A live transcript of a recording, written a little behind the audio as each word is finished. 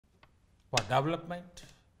For development,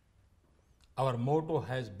 our motto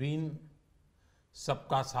has been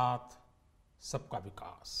Sabka Sath Sabka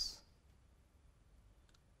Vikas.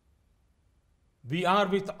 We are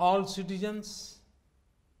with all citizens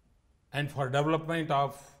and for development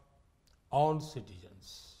of all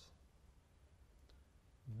citizens.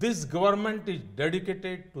 This government is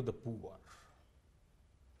dedicated to the poor.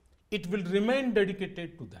 It will remain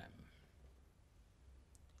dedicated to them.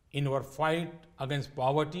 In our fight against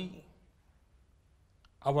poverty,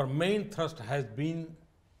 our main thrust has been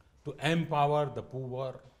to empower the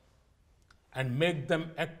poor and make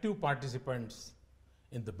them active participants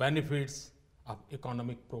in the benefits of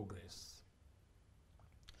economic progress.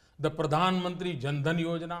 The Pradhan Mantri Jan Dhan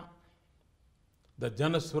Yojana, the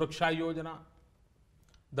Jan Suraksha Yojana,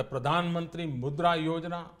 the Pradhan Mantri Mudra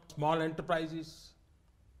Yojana, small enterprises,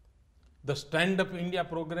 the Stand Up India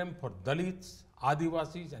program for Dalits,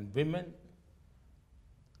 Adivasis and women,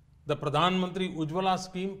 the Pradhan Mantri Ujjwala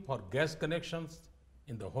scheme for gas connections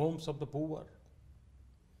in the homes of the poor,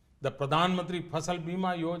 the Pradhan Mantri Fasal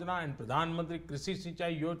Bima Yojana and Pradhan Mantri Krishi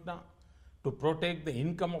Sinchai Yojana to protect the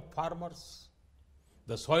income of farmers,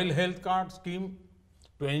 the Soil Health Card scheme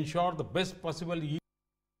to ensure the best possible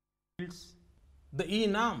yields, the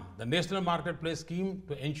E-NAM, the National Marketplace scheme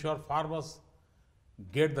to ensure farmers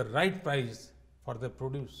get the right price for their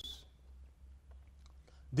produce.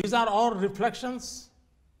 These are all reflections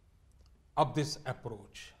of this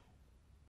approach.